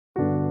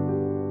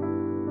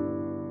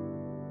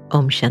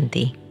Om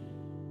Shanti.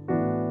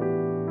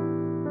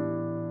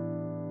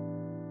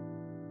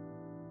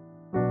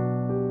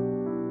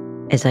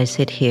 As I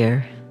sit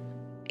here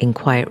in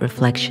quiet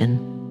reflection,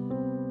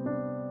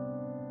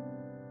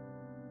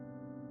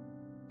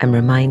 I'm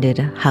reminded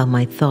how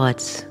my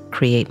thoughts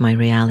create my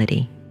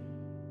reality.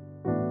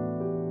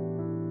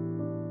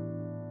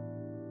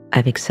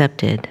 I've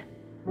accepted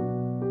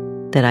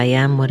that I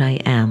am what I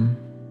am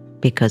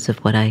because of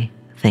what I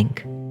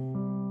think.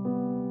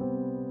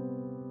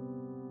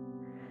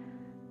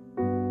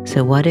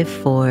 So what if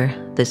for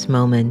this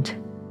moment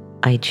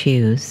I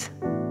choose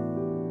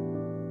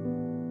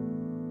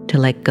to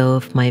let go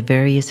of my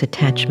various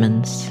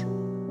attachments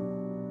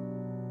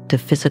to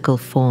physical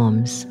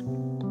forms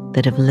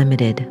that have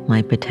limited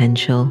my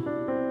potential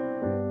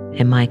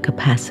and my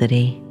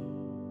capacity?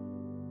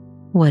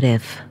 What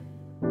if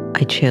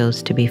I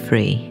chose to be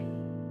free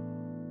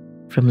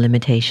from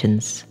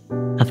limitations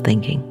of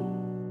thinking?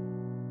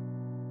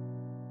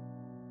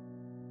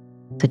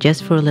 So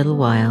just for a little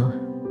while,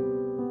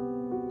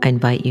 I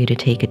invite you to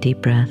take a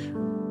deep breath.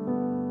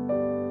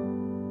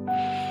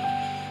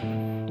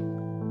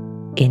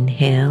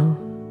 Inhale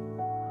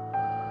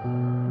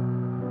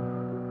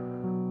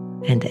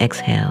and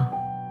exhale.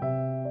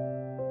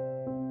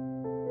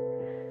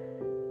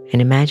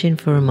 And imagine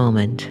for a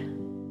moment,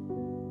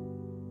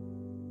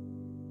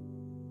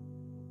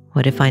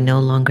 what if I no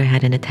longer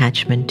had an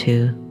attachment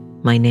to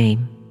my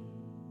name?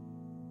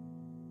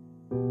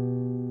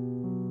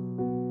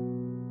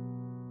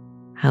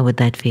 How would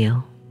that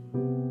feel?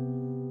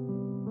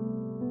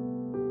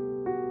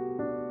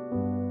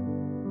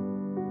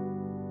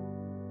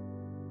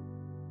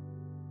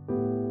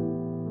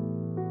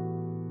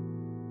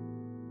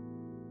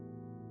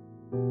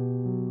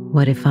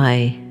 What if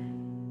I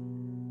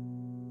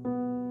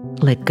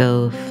let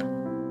go of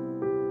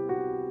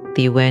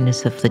the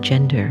awareness of the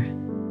gender?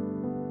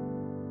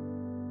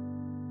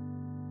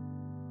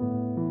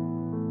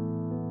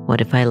 What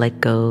if I let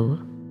go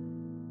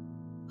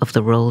of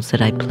the roles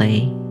that I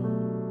play,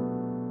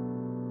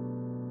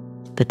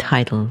 the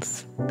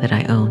titles that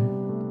I own?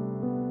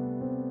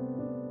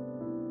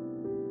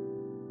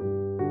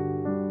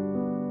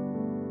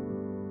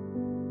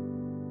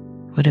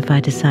 What if I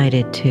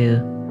decided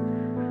to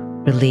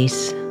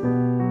release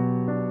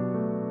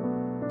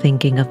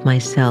thinking of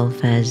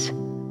myself as a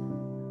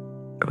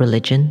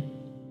religion,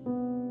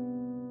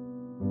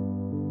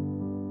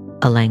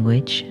 a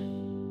language,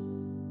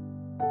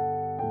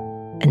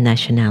 a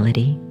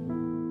nationality?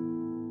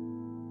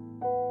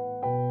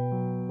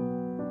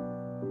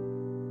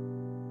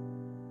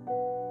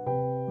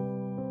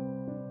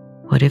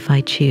 What if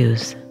I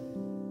choose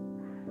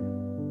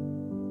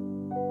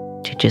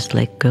to just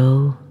let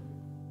go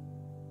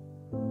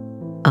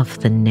of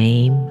the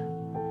name,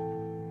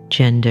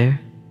 gender,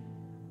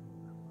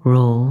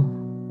 role,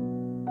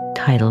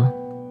 title,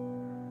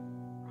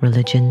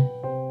 religion,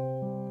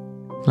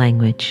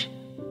 language,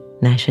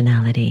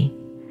 nationality,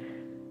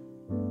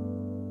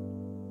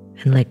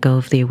 and let go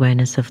of the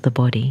awareness of the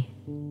body?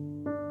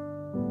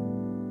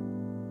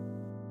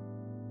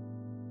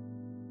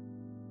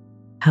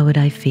 How would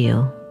I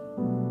feel?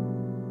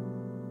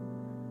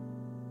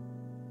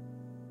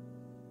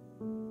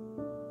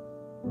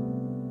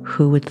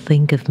 Who would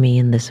think of me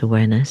in this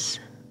awareness?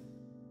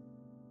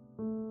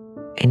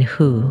 And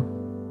who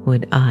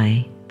would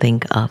I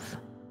think of?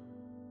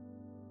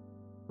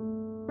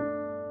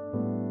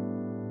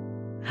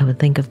 I would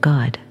think of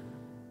God.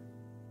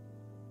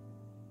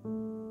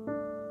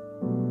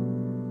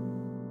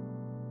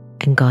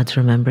 And God's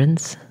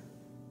remembrance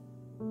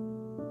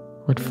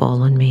would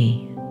fall on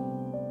me.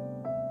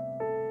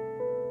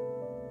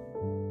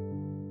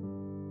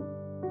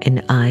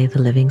 And I,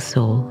 the living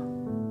soul,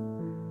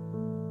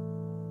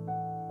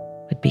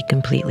 would be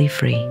completely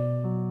free.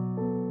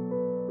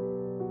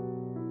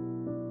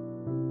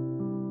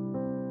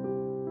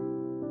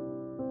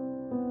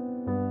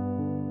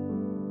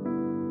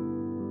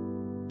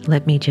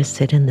 Let me just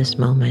sit in this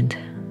moment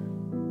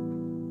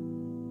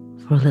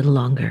for a little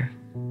longer.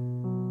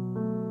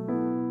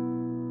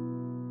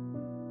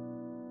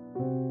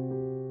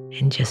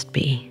 And just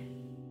be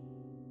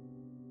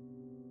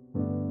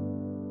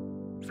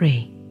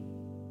free.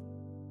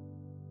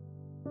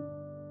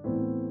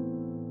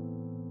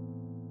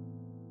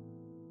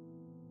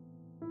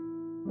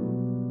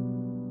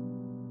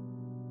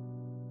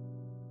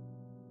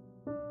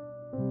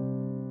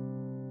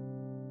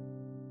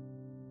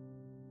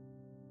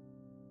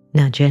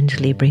 Now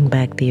gently bring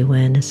back the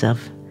awareness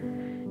of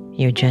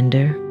your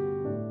gender,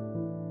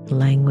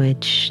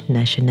 language,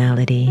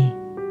 nationality,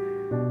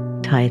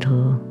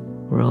 title,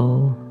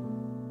 role,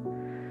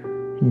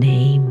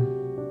 name,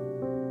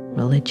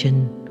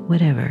 religion,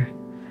 whatever.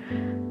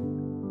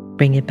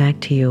 Bring it back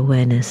to your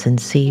awareness and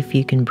see if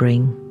you can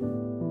bring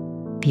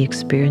the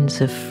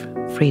experience of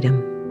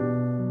freedom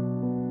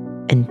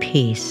and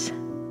peace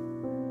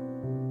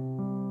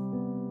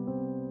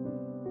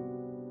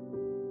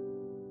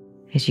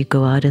as you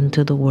go out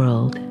into the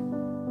world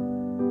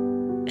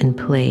and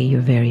play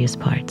your various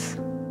parts.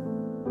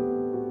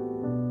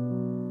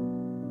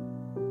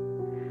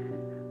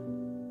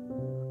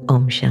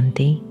 Om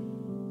Shanti.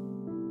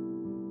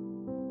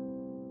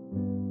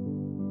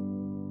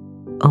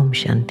 Om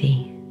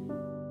Shanti.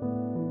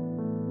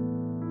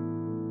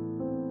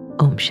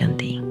 Om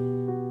Shanti.